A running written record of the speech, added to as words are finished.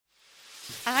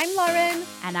I'm Lauren.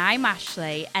 And I'm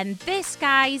Ashley. And this,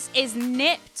 guys, is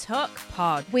Nip Tuck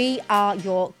Pod. We are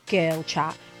your girl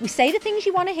chat. We say the things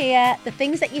you want to hear, the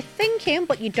things that you're thinking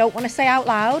but you don't want to say out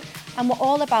loud. And we're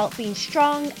all about being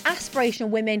strong, aspirational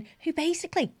women who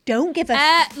basically don't give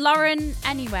a... Lauren,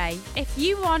 anyway, if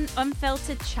you want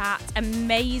unfiltered chat,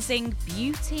 amazing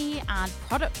beauty and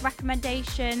product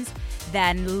recommendations,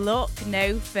 then look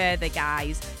no further,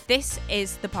 guys. This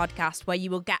is the podcast where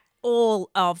you will get all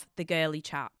of the girly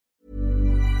chat.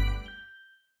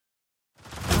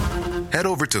 Head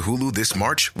over to Hulu this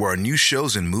March, where our new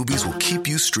shows and movies will keep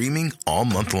you streaming all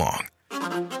month long.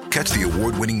 Catch the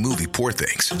award-winning movie Poor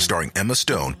Things, starring Emma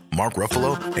Stone, Mark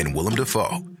Ruffalo, and Willem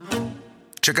Dafoe.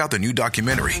 Check out the new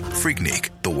documentary, Freaknik,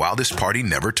 The Wildest Party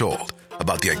Never Told,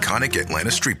 about the iconic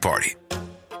Atlanta Street Party.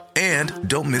 And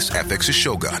don't miss FX's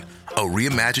Shogun, a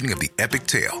reimagining of the epic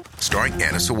tale, starring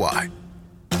Anna Sawai.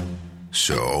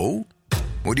 So,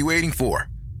 what are you waiting for?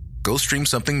 Go stream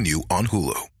something new on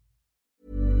Hulu.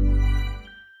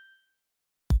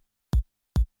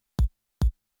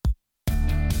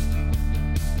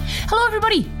 Hello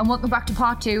everybody and welcome back to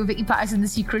part 2 of Vicky Patterson The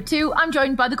Secret 2. I'm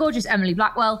joined by the gorgeous Emily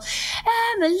Blackwell.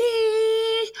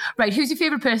 Emily! Right, who's your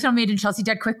favourite person on Made in Chelsea?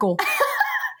 Dead quick, go.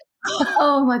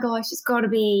 Oh my gosh, it's got to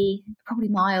be probably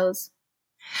Miles.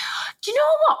 Do you know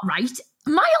what, right?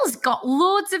 Miles got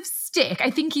loads of stick. I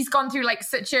think he's gone through like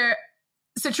such a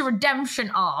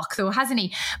redemption arc though, hasn't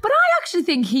he? But I actually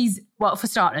think well, for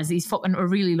starters, he's fucking a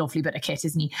really lovely bit of kit,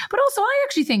 isn't he? But also I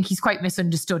actually think he's quite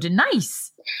misunderstood and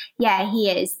nice. Yeah, he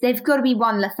is. They've got to be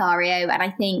one Lothario, and I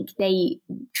think they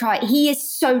try. He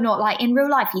is so not like in real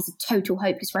life. He's a total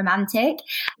hopeless romantic.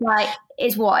 Like,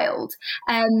 it's wild.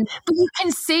 But you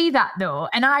can see that though,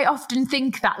 and I often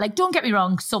think that. Like, don't get me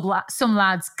wrong, some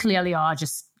lads clearly are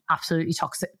just absolutely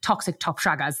toxic top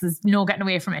shaggers. There's no getting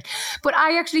away from it. But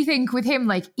I actually think with him,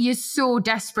 like, he is so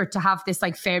desperate to have this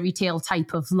like fairy tale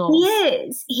type of love. He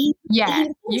is. He you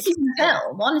can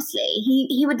film. Honestly,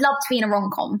 he would love to be in a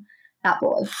rom-com. That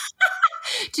boy.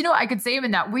 Do you know what? I could see him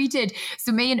in that. We did.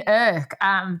 So me and Irk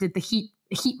did the Heat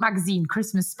magazine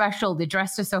Christmas special. They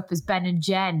dressed us up as Ben and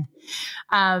Jen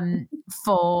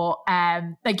for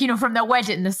like, you know, from their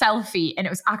wedding, the selfie, and it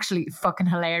was actually fucking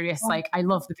hilarious. Like, I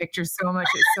love the pictures so much.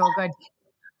 It's so good.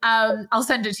 I'll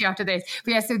send it to you after this.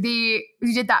 But yeah, so we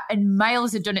did that, and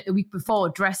Miles had done it the week before,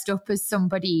 dressed up as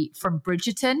somebody from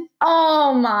Bridgerton.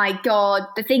 Oh my God,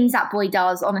 the things that boy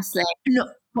does, honestly. No.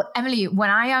 But Emily, when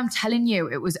I am telling you,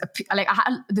 it was I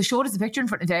had the shortest picture in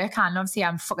front of Erkan, and obviously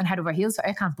I'm fucking head over heels for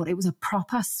Erkan, but it was a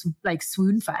proper like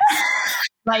swoon fest.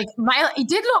 Like, he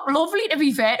did look lovely, to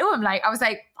be fair to him. Like, I was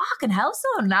like, fucking hell,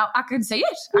 son, now I can see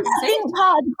it. I can see it.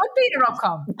 Could be the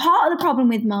rom-com. Part of the problem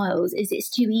with Miles is it's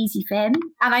too easy for him,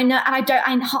 and I know, and I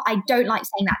don't like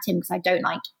saying that to him because I don't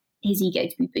like his ego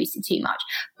to be boosted too much,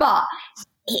 but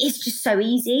it's just so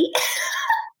easy.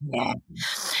 Yeah.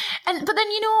 But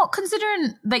then, you know,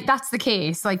 considering like that's the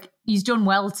case, like, he's done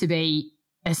well to be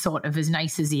as sort of as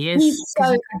nice as he is. He's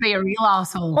so, he could be a real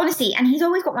arsehole. Honestly, and he's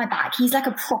always got my back. He's like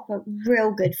a proper,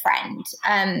 real good friend.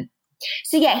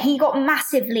 So yeah, he got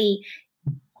massively.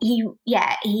 He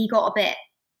got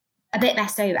a bit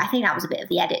messed over. I think that was a bit of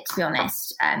the edit, to be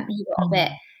honest. He got a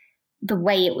bit. The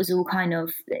way it was all kind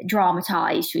of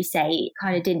dramatized, should we say,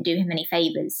 kind of didn't do him any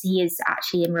favors. He is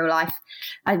actually in real life.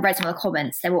 I read some of the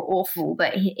comments; they were awful.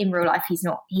 But in real life, he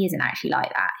isn't actually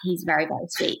like that. He's very, very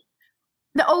sweet.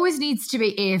 There always needs to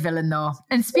be a villain, though.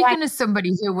 And speaking as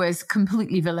somebody who was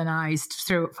completely villainized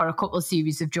for a couple of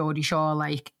series of Geordie Shore,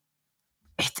 like,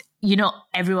 you know,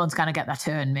 everyone's gonna get that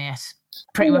turn, mate.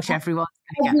 Pretty much everyone's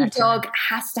gonna get that turn. Dog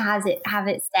has to have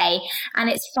its day, and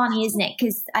it's funny, isn't it?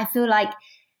 Because I feel like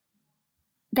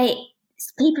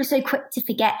people are so quick to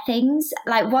forget things.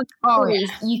 Like, one series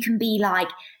you can be like,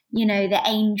 you know, the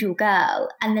angel girl,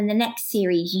 and then the next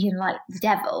series you can like the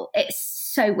devil. It's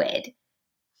so weird.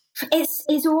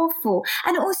 It's awful.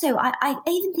 And also, I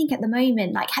even think at the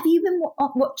moment, like, have you been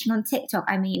watching on TikTok?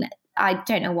 I mean, I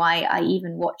don't know why I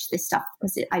even watch this stuff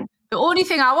because the only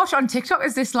thing I watch on TikTok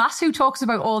is this lass who talks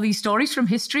about all these stories from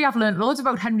history. I've learned loads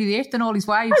about Henry VIII and all his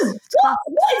wives. Oh,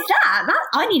 what is that?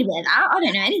 I need a bit of that. I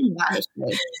don't know anything about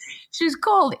history. She's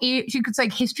called, she could say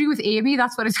History with Amy.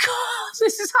 That's what it's called.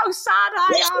 This is how sad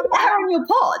I am. Put her on your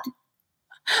pod.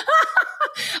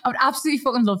 I would absolutely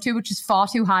fucking love to, but she's far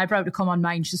too highbrow to come on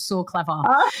mine. She's so clever.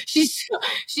 She's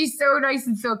so nice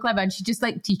and so clever, and she just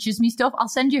like teaches me stuff. I'll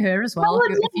send you her as well. What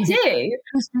would you do?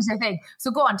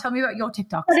 So go on, tell me about your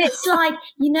TikToks. But it's like,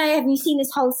 you know, have you seen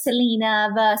this whole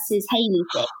Selena versus Hailey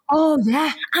thing? Oh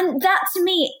yeah. And that to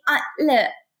me, look,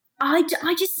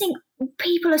 I just think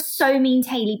people are so mean to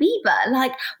Hailey Bieber.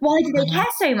 Like, why do they care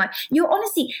so much? You're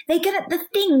honestly, they're good at the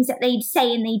things that they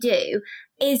say and they do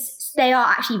it's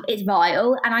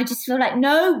vile. And I just feel like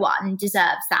no one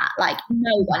deserves that. Like,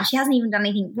 no one. She hasn't even done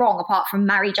anything wrong apart from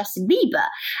marry Justin Bieber.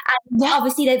 And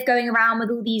obviously they're going around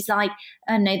with all these, like,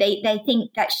 I don't know, they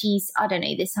think that she's, I don't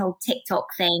know, this whole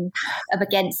TikTok thing of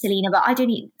against Selena, but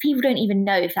people don't even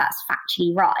know if that's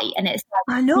factually right. And it's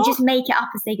like, I know. you just make it up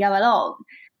as they go along.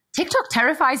 TikTok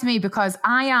terrifies me because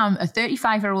I am a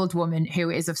 35-year-old woman who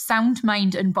is of sound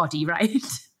mind and body, right?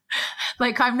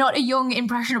 Like, I'm not a young,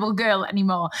 impressionable girl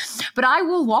anymore. But I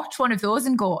will watch one of those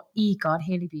and go, God,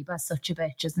 Hailey Bieber's such a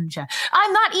bitch, isn't she?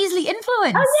 I'm that easily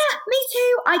influenced. Oh, yeah, me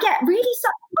too. I get really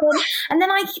sucked. And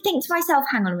then I think to myself,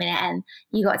 hang on a minute, Em,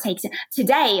 you got to take it.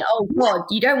 Today, oh, God,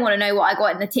 you don't want to know what I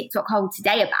got in the TikTok hole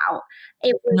today about.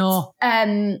 It was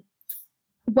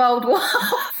World War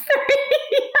III.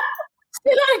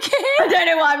 I don't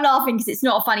know why I'm laughing because it's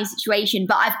not a funny situation,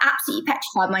 but I've absolutely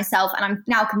petrified myself, and I'm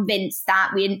now convinced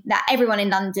that everyone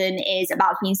in London is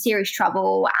about to be in serious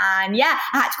trouble. And I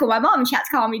had to call my mum and she had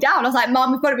to calm me down. I was like,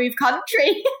 Mum, we've got to move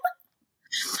country.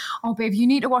 Oh, babe, you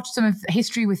need to watch some of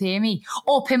History with Amy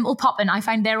or Pimple Poppin'. I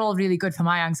find they're all really good for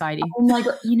my anxiety. Oh my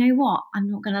God. You know what?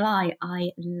 I'm not going to lie. I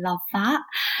love that.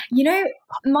 You know,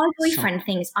 my boyfriend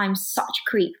thinks I'm such a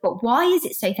creep, but why is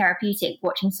it so therapeutic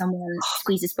watching someone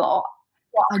squeeze a spot?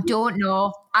 I don't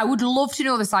know. I would love to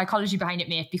know the psychology behind it,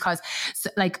 mate, because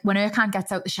like when Erkan gets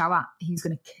out the shower, he's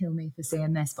going to kill me for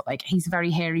saying this, but like he's a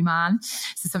very hairy man.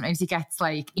 So sometimes he gets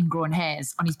like ingrown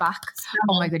hairs on his back.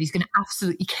 Oh my God, he's going to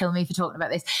absolutely kill me for talking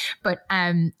about this. But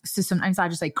so sometimes I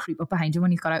just like creep up behind him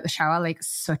when he's got out the shower, like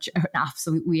such an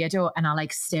absolute weirdo. And I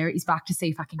like stare at his back to see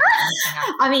if I can get anything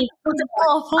out. I mean,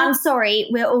 I'm sorry.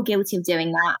 We're all guilty of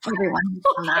doing that. Everyone has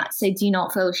done that. So do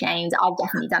not feel ashamed. I've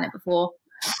definitely done it before.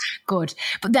 Good.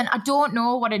 But then I don't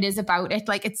know what it is about it.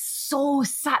 Like, it's so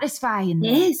satisfying.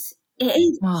 It is.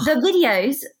 Oh. The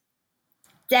videos,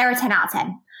 they're a 10 out of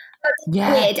 10.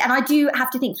 Weird. And I do have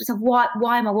to think to myself,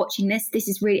 why am I watching this? This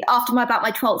is really, after about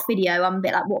my 12th video, I'm a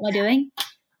bit like, what am I doing?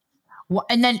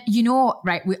 And then, you know,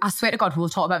 right, I swear to God, we'll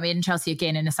talk about Made in Chelsea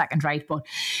again in a second, right? But,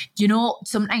 you know,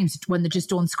 sometimes when they just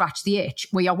don't scratch the itch,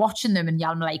 where you're watching them and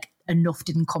you're like, enough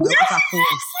didn't come out of that hole.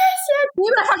 You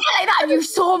would forget like that and you're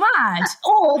so mad.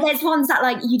 Or there's ones that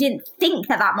like you didn't think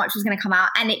that much was going to come out,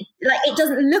 and it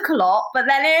doesn't look a lot, but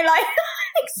then it like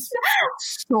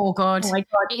so good. Oh my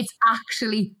God. It's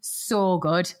actually so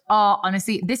good. Oh,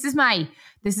 honestly, this is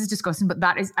disgusting, but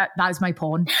that is my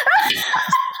porn.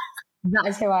 That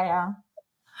is who I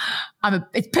am.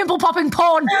 It's pimple popping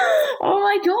porn. Oh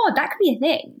my God, that could be a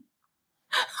thing.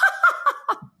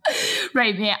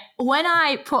 Right, yeah. When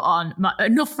I put on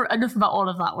enough about all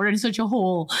of that, we're in such a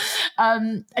hole.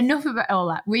 Enough about all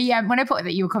that. When I put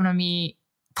that you were coming on me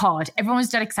pod, everyone was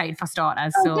dead excited for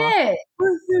starters. So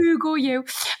woohoo, go you.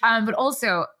 But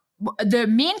also the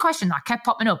main question that kept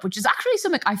popping up, which is actually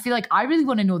something I feel like I really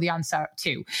want to know the answer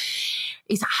to,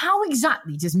 is how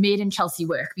exactly does Made in Chelsea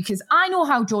work? Because I know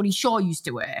how Geordie Shaw used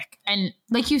to work, and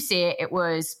like you say, it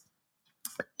was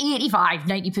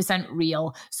 85-90%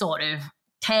 real, sort of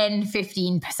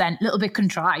 10-15%, little bit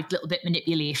contrived, little bit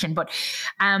manipulation. But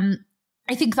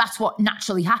I think that's what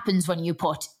naturally happens when you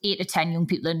put 8 to 10 young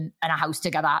people in a house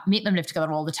together, make them live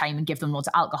together all the time and give them loads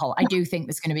of alcohol. I do think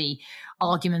there's going to be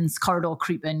arguments, corridor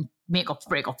creeping, makeups,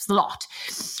 breakups, a lot.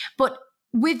 But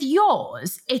with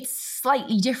yours, it's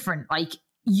slightly different. Like,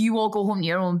 you all go home to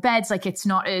your own beds, like it's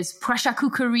not as pressure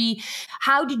cookery.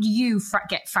 How did you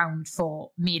get found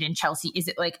for Made in Chelsea? Is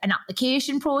it like an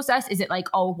application process? Is it like,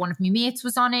 oh, one of my mates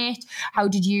was on it? How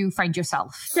did you find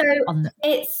yourself? So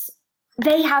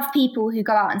they have people who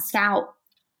go out and scout.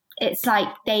 It's like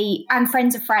and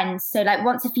friends of friends. So like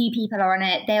once a few people are on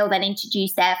it, they'll then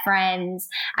introduce their friends,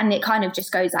 and it kind of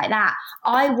just goes like that.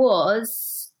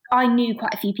 I knew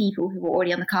quite a few people who were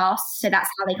already on the cast, so that's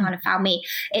how they kind of found me.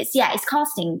 It's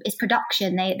casting, it's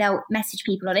production. They'll message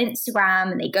people on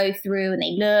Instagram and they go through and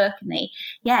they look and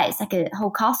it's like a whole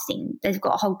casting. They've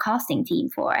got a whole casting team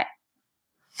for it.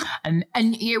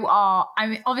 And you are, I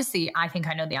mean, obviously, I think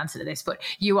I know the answer to this, but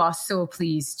you are so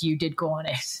pleased you did go on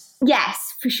it.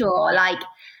 Yes, for sure. Like,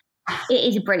 it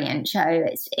is a brilliant show.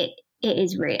 It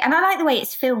is really, and I like the way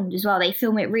it's filmed as well. They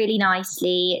film it really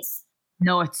nicely.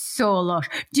 No, it's so lush.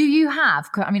 Do you have,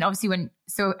 I mean, obviously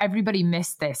so everybody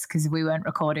missed this because we weren't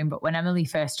recording, but when Emily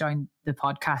first joined the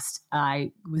podcast,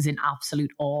 I was in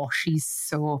absolute awe. She's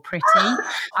so pretty.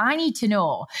 I need to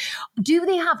know, do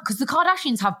they have, because the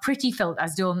Kardashians have pretty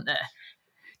filters, don't they?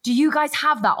 Do you guys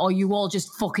have that, or are you all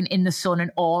just fucking in the sun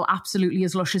and all absolutely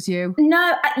as lush as you?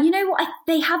 No, you know what?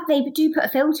 They do put a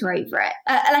filter over it,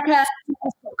 like a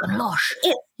fucking lush.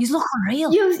 He's looking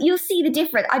unreal. You'll see the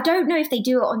difference. I don't know if they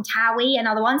do it on Towie and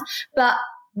other ones, but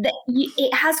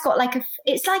it has got like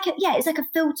it's like a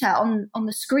filter on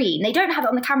the screen. They don't have it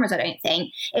on the cameras, I don't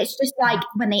think. It's just like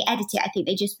when they edit it, I think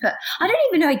they just put, I don't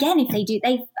even know again if they do,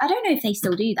 I don't know if they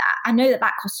still do that. I know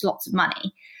that costs lots of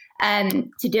money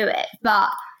to do it, but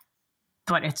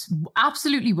it's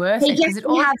absolutely worth it.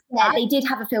 They did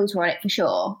have a filter on it for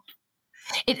sure.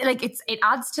 It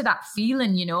adds to that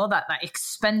feeling, you know, that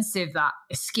expensive, that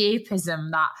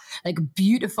escapism, that like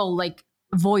beautiful, like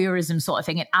voyeurism sort of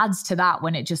thing. It adds to that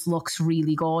when it just looks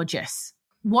really gorgeous.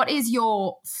 What is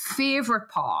your favorite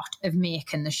part of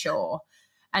making the show?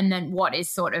 And then what is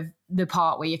sort of the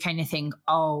part where you kind of think,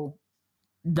 oh,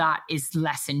 that is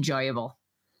less enjoyable?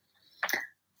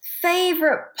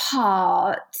 Favorite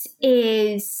part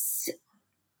is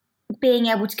being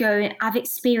able to go. I've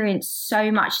experienced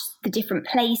so much, the different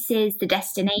places, the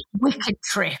destinations. Wicked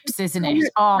trips, isn't it?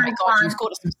 Oh my God, you've got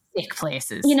to some sick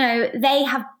places. You know, they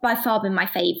have by far been my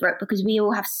favourite because we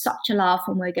all have such a laugh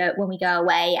when we go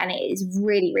away, and it is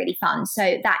really, really fun.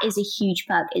 So that is a huge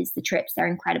perk, is the trips. They're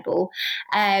incredible.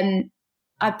 I'd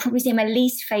probably say my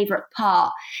least favourite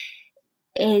part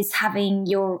is having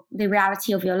the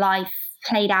reality of your life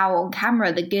played out on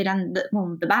camera, the good and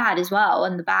the bad as well.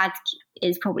 And the bad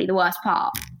is probably the worst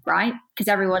part, right? Because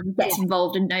everyone gets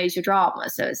involved and knows your drama.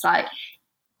 So it's like,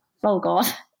 oh God.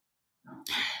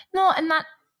 No, and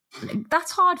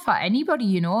that's hard for anybody,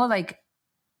 you know, like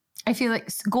I feel like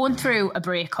going through a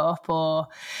breakup or,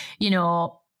 you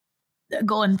know,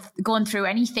 going through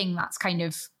anything that's kind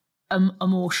of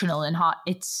emotional and hard,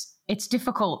 it's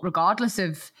difficult regardless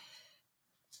of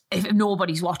if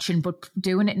nobody's watching, but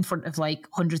doing it in front of like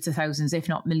hundreds of thousands, if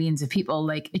not millions of people,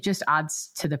 like it just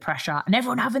adds to the pressure, and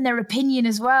everyone having their opinion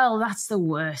as well. That's the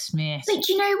worst, mate. But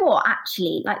do you know what,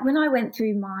 actually, like when I went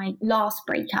through my last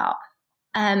breakup,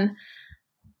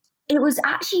 it was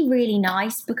actually really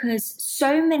nice because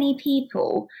so many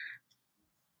people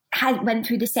went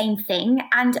through the same thing,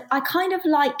 and I kind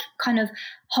of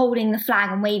holding the flag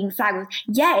and waving the flag with,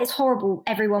 it's horrible,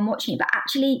 everyone watching it, but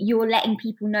actually you're letting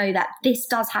people know that this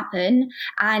does happen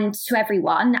and to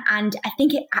everyone. And I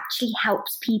think it actually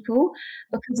helps people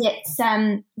because it's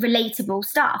relatable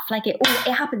stuff. Like it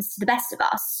happens to the best of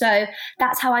us. So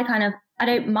that's how I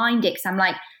don't mind it, because I'm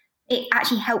like, it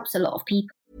actually helps a lot of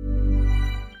people.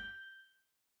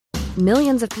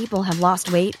 Millions of people have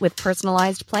lost weight with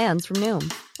personalized plans from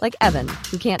Noom. Like Evan,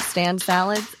 who can't stand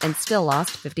salads and still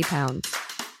lost 50 pounds.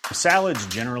 Salads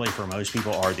generally for most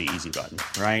people are the easy button,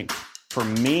 right? For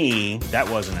me, that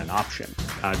wasn't an option.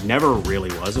 I never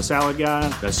really was a salad guy.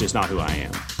 That's just not who I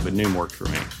am. But Noom worked for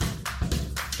me.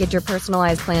 Get your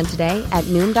personalized plan today at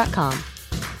Noom.com.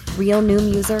 Real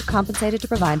Noom user compensated to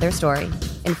provide their story.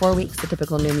 In 4 weeks, the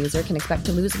typical Noom user can expect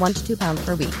to lose 1 to 2 pounds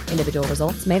per week. Individual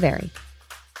results may vary.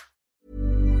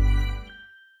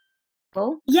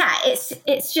 Yeah,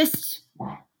 it's just,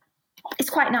 it's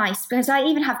quite nice because I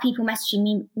even have people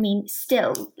messaging me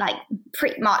still, like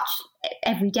pretty much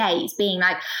every day. It's being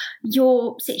like,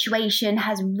 your situation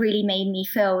has really made me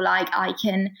feel like I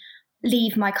can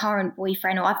leave my current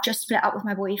boyfriend, or I've just split up with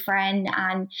my boyfriend,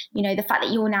 and you know, the fact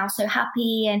that you're now so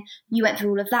happy and you went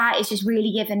through all of that, it's just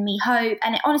really given me hope.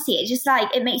 And honestly, it's just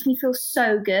like, it makes me feel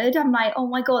so good. I'm like, oh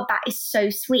my God, that is so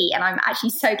sweet. And I'm actually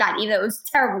so glad, even though it was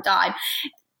a terrible time,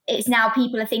 it's now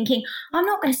people are thinking, I'm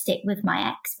not going to stick with my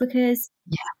ex because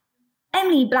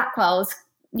Emily Blackwell's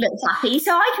looks happy,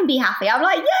 so I can be happy. I'm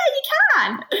like, yeah, you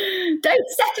can. Don't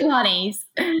settle, honeys.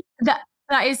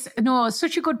 That is, no,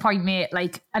 such a good point, mate.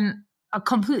 Like, and I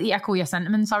completely echo your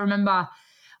sentiments. I remember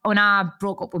when I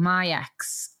broke up with my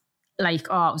ex, like,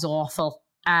 oh, it was awful.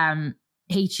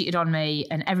 He cheated on me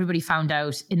and everybody found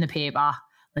out in the paper,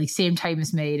 like same time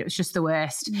as me. It was just the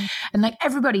worst. And like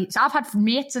everybody, so I've had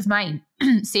mates of mine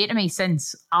say to me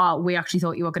since, oh, we actually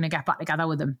thought you were going to get back together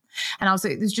with him. And I was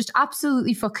like, there's just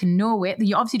absolutely fucking no way.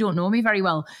 You obviously don't know me very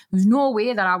well. There's no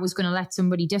way that I was going to let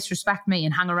somebody disrespect me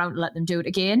and hang around and let them do it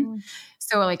again.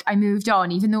 So like I moved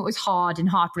on, even though it was hard and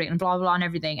heartbreaking and blah, blah, blah and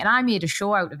everything. And I made a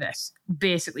show out of it,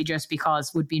 basically just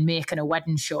because we'd been making a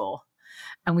wedding show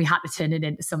and we had to turn it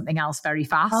into something else very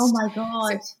fast. Oh my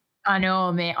God. So, I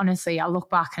know, mate. Honestly, I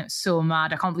look back and it's so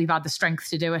mad. I can't believe I had the strength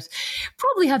to do it.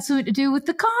 Probably had something to do with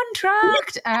the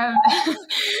contract.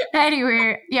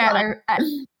 Anyway, yeah.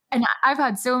 And I've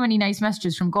had so many nice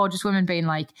messages from gorgeous women being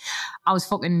like, I was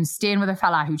fucking staying with a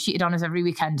fella who cheated on us every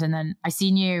weekend, and then I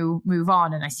seen you move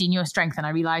on and I seen your strength and I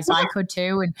realised I could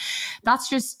too. And that's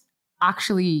just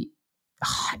actually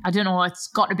I don't know, it's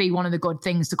got to be one of the good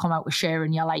things to come out with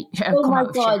sharing your life. Oh my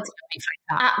God,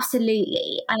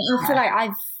 absolutely. And I feel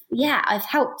like I've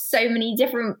helped so many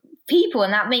different people,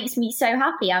 and that makes me so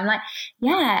happy. I'm like,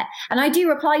 yeah. And I do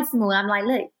reply to them all. I'm like,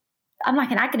 look, I'm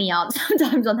like an agony aunt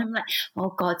sometimes on them. I'm like,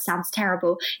 oh God, sounds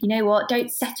terrible. You know what?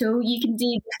 Don't settle. You can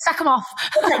do. Sack them off.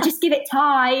 Like, just give it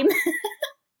time.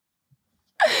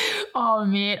 Oh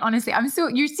mate, honestly,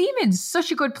 you seem in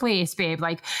such a good place, babe.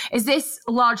 Like, is this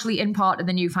largely in part of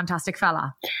the new Fantastic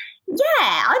Fella? Yeah,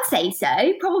 I'd say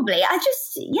so. Probably.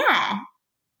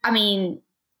 I mean,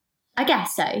 I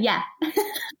guess so. Yeah.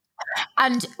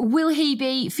 And will he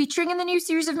be featuring in the new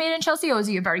series of Made in Chelsea, or is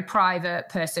he a very private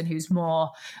person who's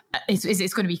more, is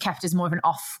it going to be kept as more of an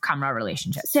off-camera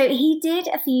relationship? So he did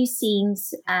a few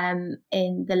scenes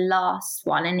in the last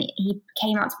one, and he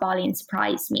came out to Bali and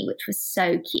surprised me, which was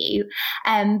so cute.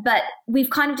 But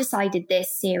we've kind of decided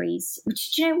this series,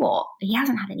 which, do you know what? He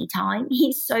hasn't had any time.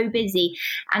 He's so busy.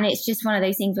 And it's just one of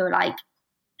those things where, like,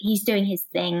 he's doing his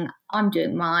thing, I'm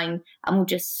doing mine, and we'll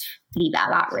just leave it at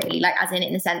that, really. Like, as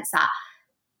in the sense that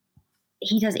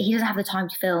he doesn't have the time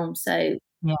to film. So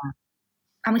yeah,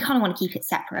 and we kind of want to keep it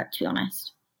separate, to be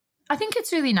honest. I think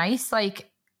it's really nice. Like,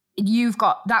 you've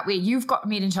got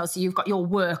Made in Chelsea, you've got your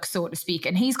work, so to speak,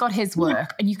 and he's got his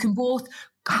work, and you can both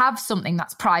have something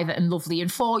that's private and lovely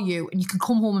and for you, and you can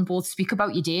come home and both speak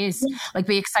about your days, like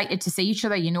be excited to see each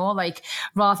other, you know, like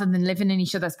rather than living in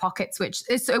each other's pockets, which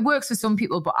it works for some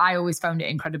people, but I always found it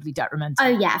incredibly detrimental.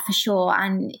 Oh yeah, for sure.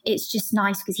 And it's just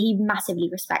nice because he massively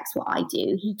respects what I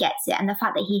do. He gets it. And the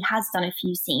fact that he has done a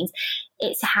few scenes,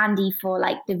 it's handy for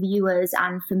like the viewers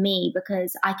and for me,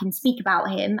 because I can speak about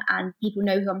him and people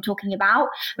know who I'm talking about.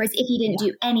 Whereas if he didn't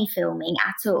do any filming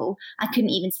at all, I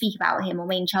couldn't even speak about him, or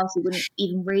Made in Chelsea wouldn't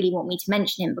even really want me to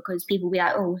mention him, because people would be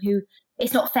like, oh,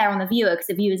 it's not fair on the viewer because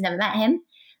the viewer's never met him.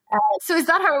 So is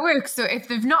that how it works? So if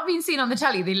they've not been seen on the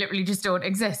telly, they literally just don't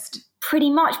exist?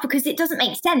 Pretty much, because it doesn't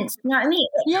make sense. You know what I mean?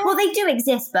 Yeah. Well, they do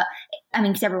exist, but I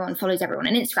mean, because everyone follows everyone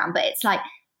on Instagram, but it's like,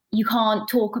 you can't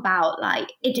talk about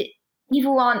like it.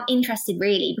 People aren't interested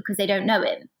really because they don't know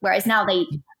him. Whereas now they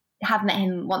have met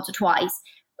him once or twice.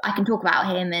 I can talk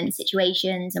about him and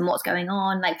situations and what's going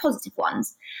on, like positive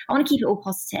ones. I want to keep it all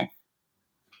positive.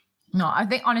 No, I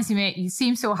think honestly, mate, you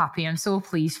seem so happy. I'm so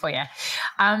pleased for you.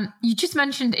 You just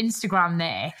mentioned Instagram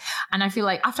there, and I feel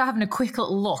like after having a quick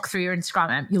little look through your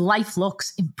Instagram, your life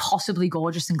looks impossibly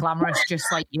gorgeous and glamorous, just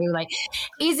like you. Like,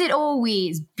 is it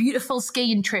always beautiful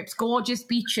skiing trips, gorgeous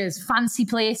beaches, fancy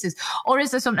places, or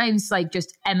is there sometimes like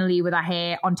just Emily with her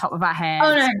hair on top of her hair?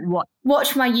 Oh no!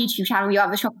 Watch my YouTube channel. You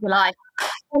have a shop of your life.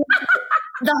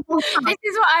 The whole time. This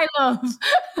is what I love.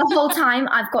 The whole time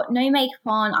I've got no makeup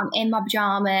on, I'm in my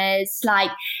pajamas,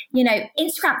 like, you know,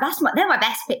 Instagram, they're my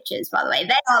best pictures, by the way.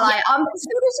 They are like,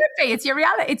 it's your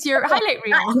reality, it's your highlight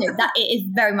reel. That it is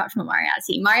very much not my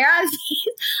reality. My reality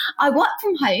is I work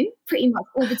from home pretty much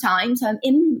all the time, so I'm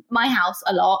in my house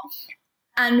a lot,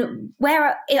 and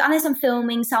unless I'm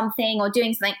filming something or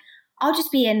doing something, I'll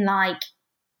just be in like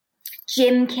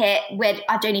gym kit where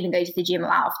I don't even go to the gym that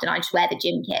often. I just wear the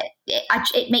gym kit.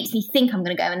 It makes me think I'm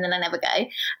going to go, and then I never go.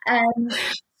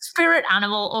 Spirit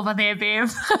animal over there, babe.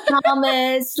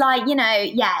 Pajamas, like, you know,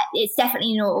 yeah, it's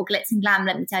definitely not all glitz and glam,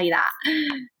 let me tell you that.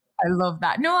 I love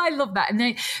that. No, I love that. And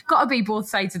they got to be both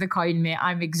sides of the coin, mate.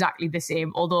 I'm exactly the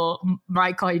same, although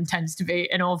my coin tends to be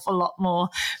an awful lot more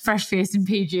fresh-faced and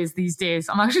PJs these days.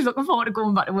 I'm actually looking forward to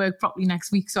going back to work properly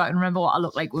next week so I can remember what I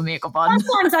look like with makeup on.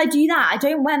 Sometimes I do that. I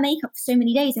don't wear makeup for so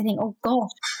many days. I think, oh gosh,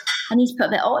 I need to put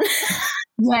a bit on.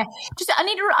 Yeah, just I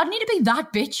need to be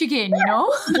that bitch again, you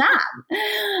know.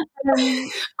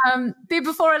 Babe,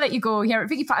 before I let you go, here at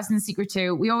Vicky Patterson's Secret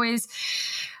 2, we always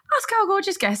ask our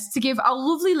gorgeous guests to give our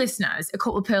lovely listeners a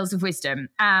couple of pearls of wisdom.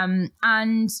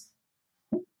 And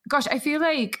gosh, I feel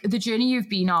like the journey you've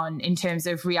been on in terms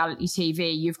of reality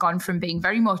TV, you've gone from being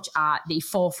very much at the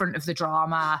forefront of the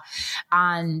drama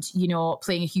and, you know,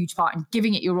 playing a huge part and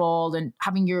giving it your all and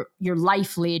having your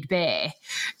life laid bare,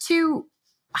 to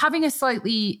having a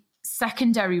slightly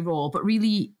secondary role, but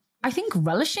really, I think,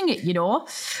 relishing it, you know.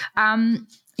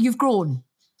 You've grown.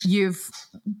 You've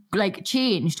like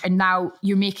changed, and now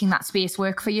you're making that space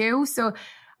work for you. So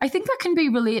I think that can be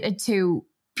related to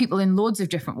people in loads of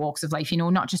different walks of life, you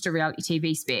know, not just a reality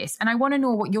TV space. And I want to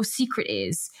know what your secret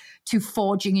is to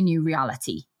forging a new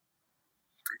reality.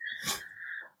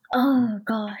 Oh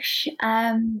gosh.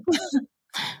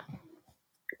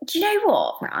 Do you know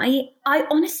what, right? I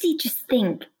honestly just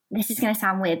think, this is going to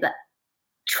sound weird, but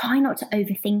try not to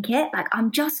overthink it. Like,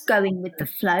 I'm just going with the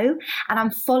flow and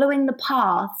I'm following the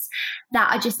paths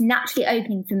that are just naturally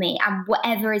opening for me, and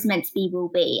whatever is meant to be will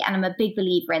be. And I'm a big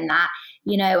believer in that.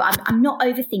 You know, I'm not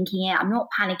overthinking it. I'm not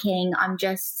panicking. I'm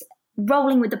just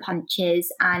rolling with the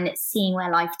punches and seeing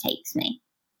where life takes me.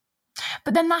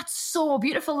 But then that's so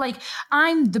beautiful. Like,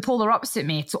 I'm the polar opposite,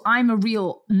 mate. So I'm a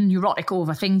real neurotic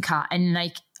overthinker, and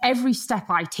like every step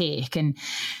I take and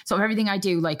sort of everything I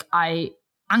do, like I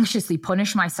anxiously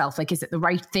punish myself. Like, is it the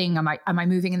right thing? Am I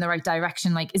moving in the right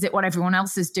direction? Like, is it what everyone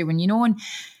else is doing? You know, and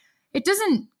it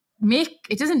doesn't make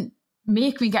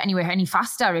me get anywhere any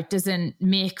faster. It doesn't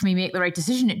make me make the right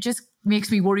decision. It just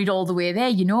makes me worried all the way there,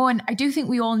 you know? And I do think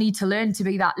we all need to learn to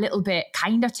be that little bit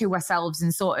kinder to ourselves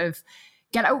and sort of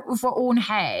get out of our own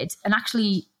head and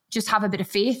actually just have a bit of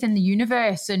faith in the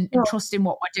universe and trust in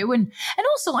what we're doing. And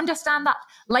also understand that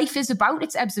life is about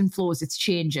its ebbs and flows, its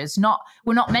changes.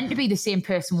 We're not meant to be the same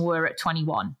person we were at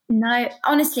 21. No,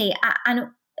 honestly. And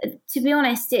to be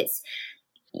honest, it's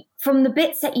from the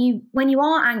bits that when you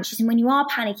are anxious and when you are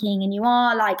panicking and you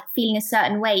are like feeling a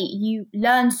certain way, you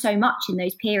learn so much in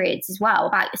those periods as well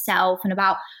about yourself and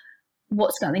about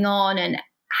what's going on and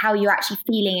how you're actually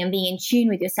feeling and being in tune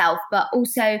with yourself. But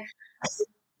also,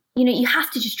 you know, you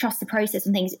have to just trust the process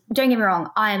and things. Don't get me wrong,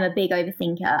 I am a big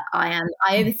overthinker. I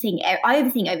overthink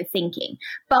overthinking,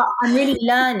 but I'm really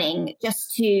learning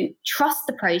just to trust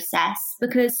the process,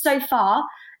 because so far,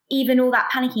 even all that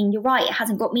panicking, you're right, it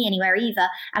hasn't got me anywhere either.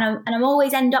 And I'm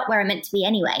always end up where I'm meant to be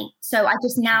anyway. So I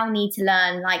just now need to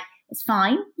learn, like, it's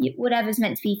fine. Whatever's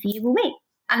meant to be for you will be.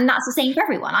 And that's the same for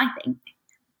everyone, I think.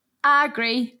 I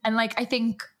agree. And like, I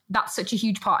think that's such a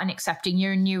huge part in accepting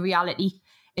your new reality,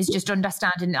 is just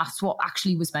understanding that's what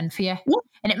actually was meant for you. Yeah.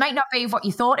 And it might not be what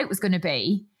you thought it was going to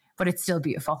be, but it's still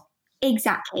beautiful.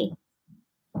 Exactly.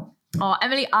 Oh,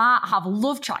 Emily, I have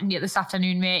loved chatting to you this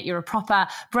afternoon, mate. You're a proper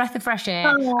breath of fresh air.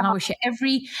 Oh. And I wish you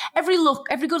every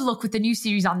good luck with the new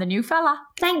series and the new fella.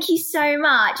 Thank you so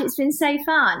much. It's been so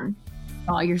fun.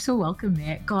 Oh, you're so welcome,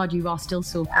 mate. God, you are still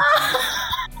so good.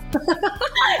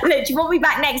 Look, do you want me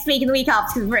back next week and the week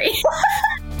after? Because free.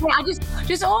 Yeah, I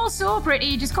just all so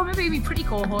pretty. Just come and be me pretty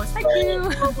co-host. Thank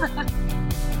you.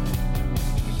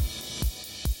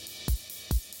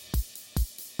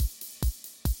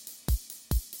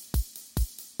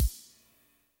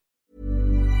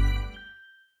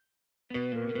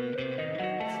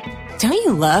 Don't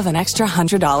you love an extra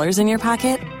 $100 in your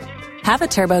pocket? Have a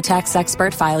TurboTax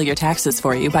expert file your taxes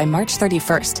for you by March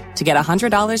 31st to get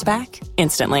 $100 back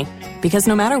instantly. Because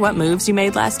no matter what moves you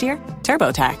made last year,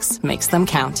 TurboTax makes them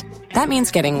count. That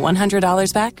means getting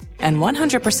 $100 back and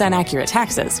 100% accurate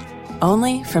taxes,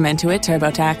 only from Intuit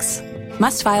TurboTax.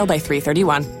 Must file by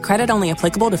 3/31. Credit only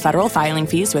applicable to federal filing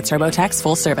fees with TurboTax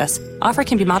full service. Offer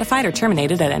can be modified or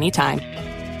terminated at any time.